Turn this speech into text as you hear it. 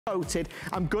coated.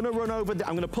 I'm going to run over,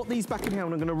 I'm going to put these back in here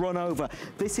and I'm going to run over.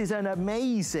 This is an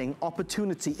amazing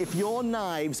opportunity. If your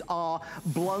knives are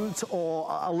blunt or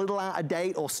a little out of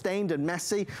date or stained and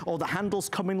messy, or the handle's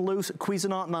coming loose,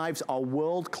 Cuisinart knives are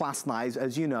world-class knives,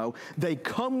 as you know. They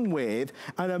come with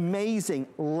an amazing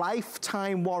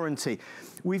lifetime warranty.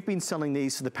 We've been selling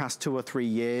these for the past 2 or 3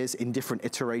 years in different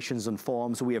iterations and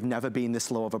forms. We have never been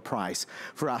this low of a price.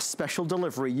 For our special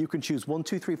delivery, you can choose 1,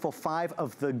 2, 3, 4, 5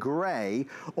 of the gray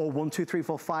or 1, 2, 3,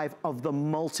 4, 5 of the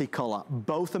multicolor.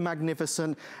 Both are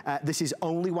magnificent. This is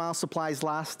only while supplies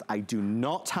last. I do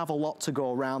not have a lot to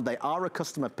go around. They are a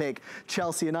customer pick.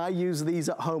 Chelsea and I use these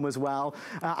at home as well.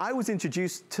 I was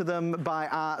introduced to them by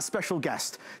our special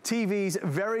guest. TV's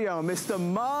very own Mr.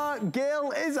 Mark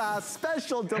Gill is our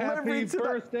special delivery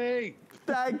today. Birthday.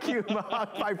 Thank you,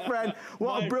 Mark, my friend.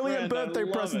 What a brilliant birthday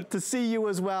present to see you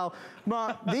as well.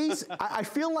 Mark, these, I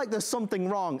feel like there's something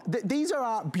wrong. These are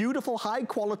our beautiful,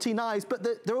 high-quality knives,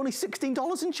 but they're only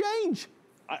 $16 and change.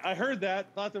 I heard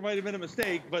that, thought there might have been a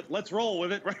mistake, but let's roll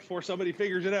with it right before somebody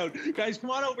figures it out. Guys,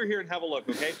 come on over here and have a look,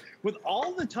 okay? With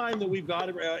all the time that we've got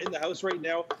in the house right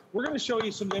now, we're going to show you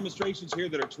some demonstrations here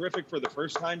that are terrific for the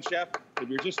first-time chef, if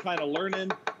you're just kind of learning.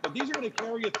 But these are going to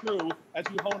carry you through as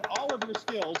you hone all of your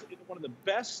skills into one of the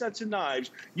best sets of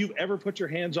knives you've ever put your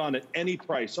hands on at any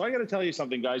price. So I got to tell you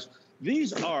something, guys.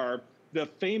 These are the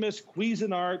famous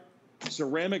Cuisinart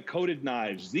ceramic coated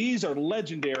knives. These are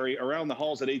legendary around the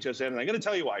halls at HSN, and I'm going to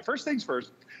tell you why. First things first,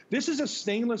 this is a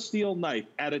stainless steel knife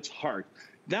at its heart.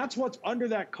 That's what's under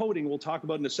that coating we'll talk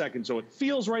about in a second. So it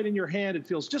feels right in your hand. It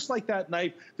feels just like that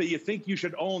knife that you think you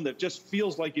should own, that just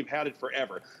feels like you've had it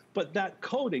forever. But that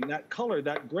coating, that color,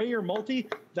 that gray or multi,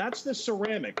 that's the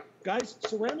ceramic. Guys,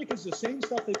 ceramic is the same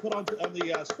stuff they put on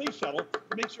the space shuttle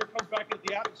to make sure it comes back into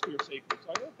the atmosphere safely.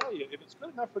 So I gotta tell you, if it's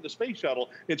good enough for the space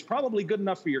shuttle, it's probably good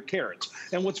enough for your carrots.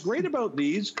 And what's great about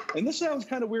these, and this sounds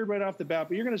kind of weird right off the bat,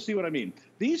 but you're gonna see what I mean.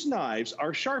 These knives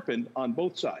are sharpened on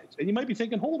both sides. And you might be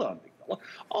thinking, hold on, big fella.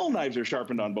 All knives are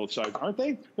sharpened on both sides, aren't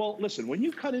they? Well, listen, when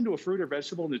you cut into a fruit or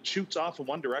vegetable and it shoots off in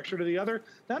one direction or the other,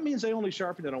 that means they only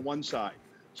sharpened it on one side.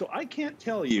 So I can't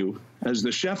tell you, as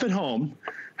the chef at home,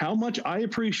 how much I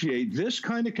appreciate this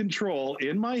kind of control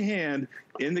in my hand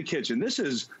in the kitchen. This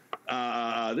is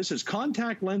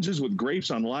contact lenses with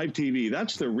grapes on live TV.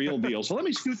 That's the real deal. So let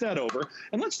me scoot that over,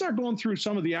 and let's start going through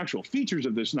some of the actual features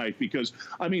of this knife, because,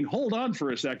 I mean, hold on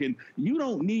for a second. You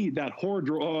don't need that whole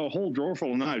drawer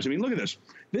full of knives. I mean, look at this.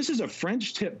 This is a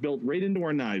French tip built right into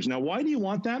our knives. Now, why do you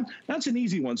want that? That's an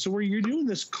easy one. So where you're doing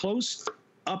this close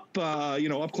up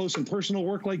close and personal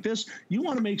work like this, you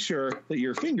want to make sure that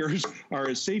your fingers are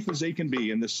as safe as they can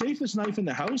be. And the safest knife in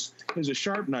the house is a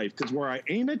sharp knife, because where I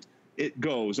aim it, it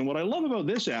goes. And what I love about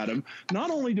this, Adam,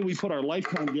 not only do we put our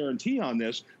lifetime guarantee on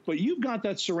this, but you've got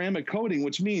that ceramic coating,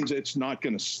 which means it's not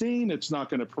going to stain, it's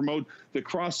not going to promote the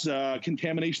cross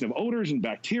contamination of odors and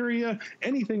bacteria,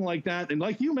 anything like that. And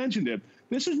like you mentioned it,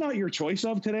 this is not your choice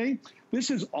of today.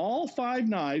 This is all 5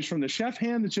 knives from the chef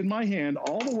hand that's in my hand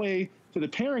all the way to the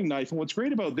paring knife. And what's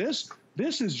great about this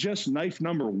is just knife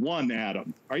number 1,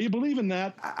 Adam. Are you believing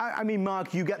that? I mean,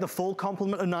 Mark, you get the full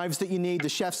complement of knives that you need, the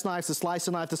chef's knives, the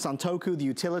slicer knife, the Santoku, the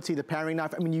utility, the paring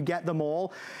knife. I mean, you get them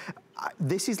all.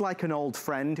 This is like an old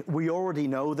friend. We already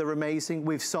know they're amazing.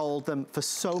 We've sold them for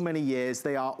so many years.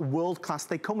 They are world-class.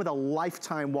 They come with a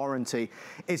lifetime warranty.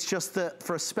 It's just that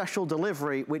for a special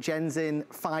delivery, which ends in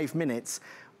 5 minutes,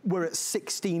 we're at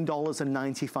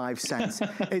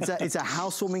 $16.95. It's a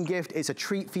housewarming gift. It's a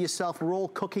treat for yourself. We're all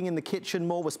cooking in the kitchen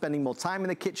more. We're spending more time in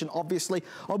the kitchen, obviously.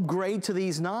 Upgrade to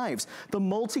these knives. The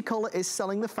multicolor is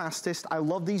selling the fastest. I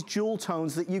love these jewel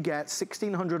tones that you get.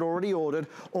 1,600 already ordered,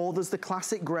 or there's the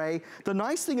classic gray. The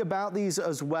nice thing about these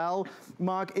as well,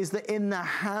 Mark, is that in the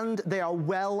hand, they are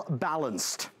well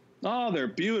balanced. Oh, they're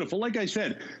beautiful. Like I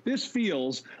said, this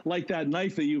feels like that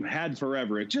knife that you've had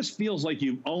forever. It just feels like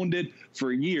you've owned it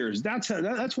for years. That's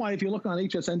why if you look on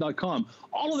hsn.com,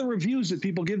 all of the reviews that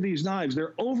people give these knives,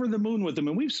 they're over the moon with them.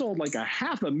 And we've sold like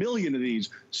 500,000 of these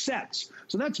sets.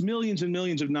 So that's millions and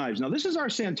millions of knives. Now, this is our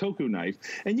Santoku knife.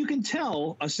 And you can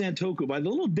tell a Santoku by the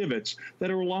little divots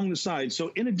that are along the side.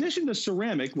 So in addition to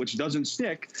ceramic, which doesn't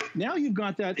stick, now you've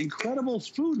got that incredible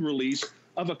food release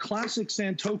of a classic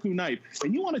Santoku knife.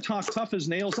 And you want to talk tough as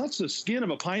nails, that's the skin of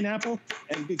a pineapple,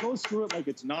 and it goes through it like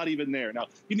it's not even there. Now,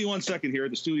 give me 1 second here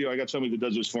at the studio. I got somebody that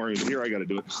does this for me, but here I got to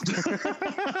do it.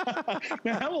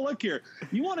 Now, have a look here.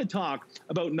 You want to talk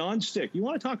about non-stick. You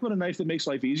want to talk about a knife that makes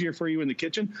life easier for you in the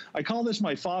kitchen. I call this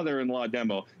my father-in-law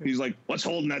demo. He's like, what's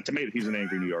holding that tomato? He's an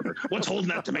angry New Yorker. What's holding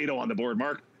that tomato on the board,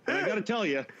 Mark? And I got to tell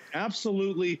you,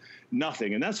 absolutely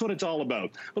nothing. And that's what it's all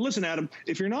about. But listen, Adam,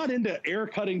 if you're not into air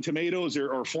cutting tomatoes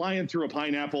or flying through a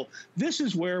pineapple, this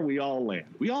is where we all land.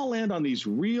 We all land on these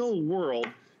real world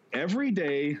every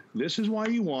day. This is why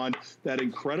you want that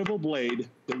incredible blade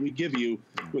that we give you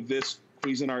with this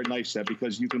Cuisinart knife set,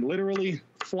 because you can literally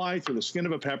fly through the skin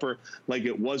of a pepper like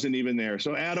it wasn't even there.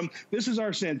 So Adam, this is our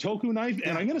Santoku knife,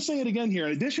 and I'm going to say it again here.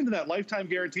 In addition to that lifetime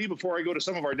guarantee, before I go to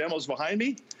some of our demos behind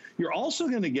me, you're also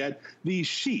going to get these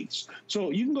sheets. So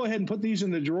you can go ahead and put these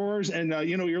in the drawers, and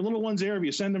you know, your little ones there, if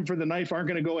you send them for the knife, aren't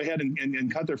going to go ahead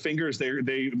and cut their fingers.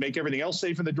 They make everything else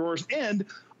safe in the drawers, and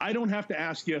I don't have to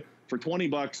ask you for 20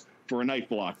 bucks for a knife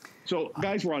block. So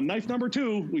guys, we're on knife number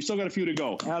 2. We still got a few to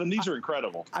go. Adam, these are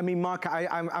incredible. I mean, Mark,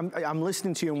 I'm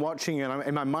listening to you and watching you, and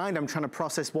in my mind, I'm trying to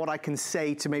process what I can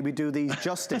say to maybe do these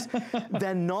justice.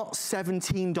 They're not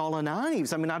 $17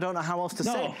 knives. I mean, I don't know how else to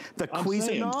say it. The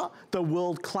Cuisinart, the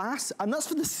world class, and that's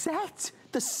for the set.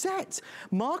 The set.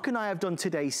 Mark and I have done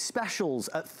today's specials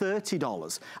at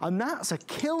 $30, and that's a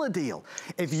killer deal.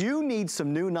 If you need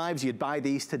some new knives, you'd buy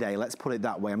these today. Let's put it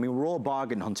that way. I mean, we're all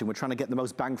bargain hunting. We're trying to get the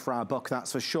most bang for our buck,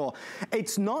 that's for sure.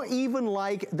 It's not even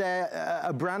like they're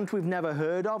a brand we've never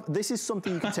heard of. This is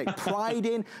something you can take pride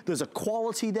in. There's a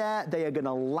quality there. They are going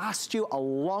to last you a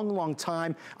long, long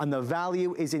time, and the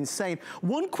value is insane.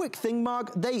 One quick thing,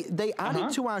 Mark, they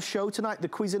added to our show tonight the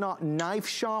Cuisinart knife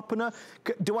sharpener.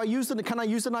 Can I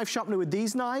use the knife sharpener with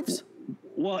these knives?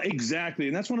 Well, exactly.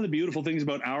 And that's one of the beautiful things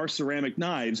about our ceramic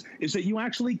knives is that you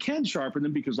actually can sharpen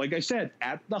them because, like I said,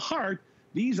 at the heart,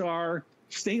 these are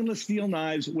stainless steel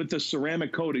knives with the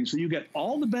ceramic coating. So you get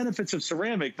all the benefits of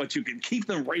ceramic, but you can keep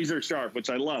them razor sharp, which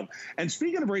I love. And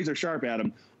speaking of razor sharp,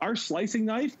 Adam, our slicing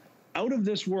knife, out of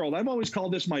this world. I've always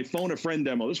called this my phone a friend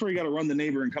demo. This is where you got to run the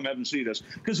neighbor and come out and see this.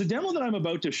 Because the demo that I'm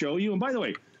about to show you, and by the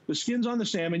way, the skin's on the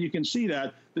salmon, you can see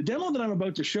that. The demo that I'm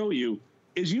about to show you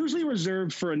is usually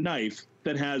reserved for a knife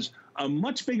that has a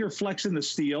much bigger flex in the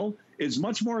steel, is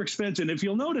much more expensive. And if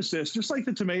you'll notice this, just like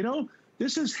the tomato,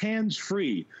 this is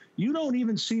hands-free. You don't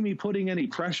even see me putting any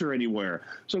pressure anywhere.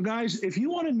 So guys, if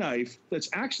you want a knife that's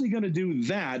actually going to do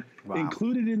that,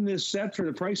 included in this set for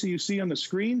the price that you see on the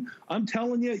screen, I'm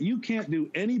telling you, you can't do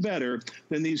any better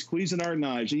than these Cuisinart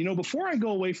knives. And you know, before I go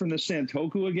away from the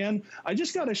Santoku again, I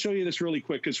just got to show you this really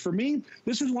quick, because for me,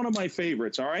 this is one of my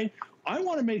favorites, all right? I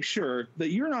want to make sure that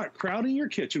you're not crowding your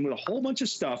kitchen with a whole bunch of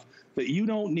stuff that you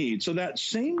don't need. So that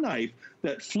same knife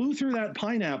that flew through that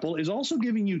pineapple is also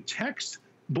giving you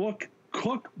textbook,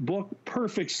 cookbook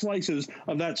perfect slices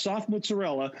of that soft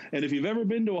mozzarella. And if you've ever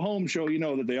been to a home show, you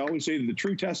know that they always say that the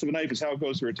true test of a knife is how it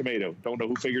goes through a tomato. Don't know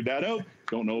who figured that out.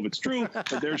 Don't know if it's true,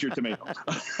 but there's your tomato.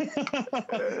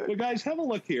 But guys, have a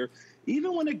look here.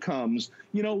 Even when it comes,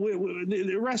 you know,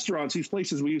 the restaurants, these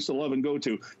places we used to love and go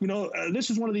to, you know, this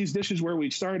is one of these dishes where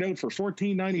we'd start out for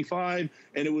 $14.95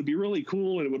 and it would be really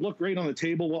cool and it would look great on the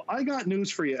table. Well, I got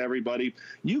news for you, everybody.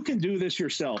 You can do this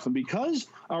yourself. And because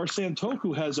our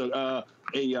Santoku has a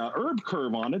herb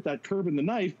curve on it, that curve in the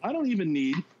knife, I don't even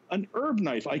need an herb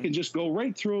knife. I can just go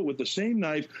right through it with the same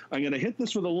knife. I'm going to hit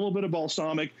this with a little bit of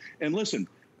balsamic. And listen,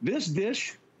 this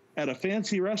dish at a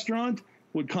fancy restaurant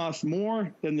would cost more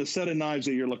than the set of knives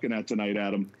that you're looking at tonight,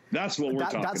 Adam. That's what we're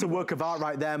talking about. That's a work of art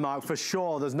right there, Mark, for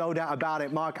sure. There's no doubt about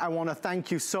it. Mark, I want to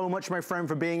thank you so much, my friend,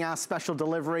 for being our special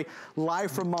delivery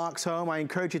live from Mark's home. I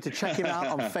encourage you to check him out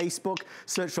on Facebook.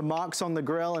 Search for Mark's on the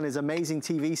Grill and his amazing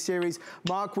TV series.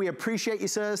 Mark, we appreciate you,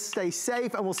 sir. Stay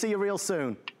safe, and we'll see you real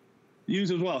soon. You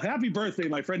as well. Happy birthday,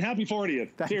 my friend. Happy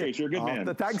 40th. Serious, you're a good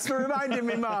man. Thanks for reminding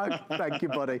me, Mark. Thank you,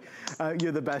 buddy.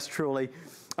 You're the best, truly.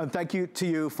 And thank you to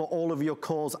you for all of your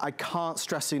calls. I can't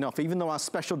stress enough, even though our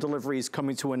special delivery is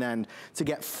coming to an end, to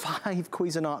get 5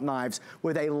 Cuisinart knives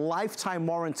with a lifetime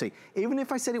warranty. Even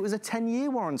if I said it was a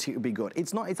 10-year warranty, it would be good.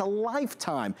 It's not, it's a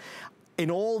lifetime. In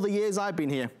all the years I've been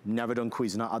here, never done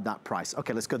Cuisinart at that price.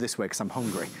 Okay, let's go this way because I'm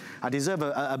hungry. I deserve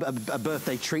a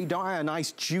birthday treat, don't I? A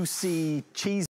nice, juicy cheese.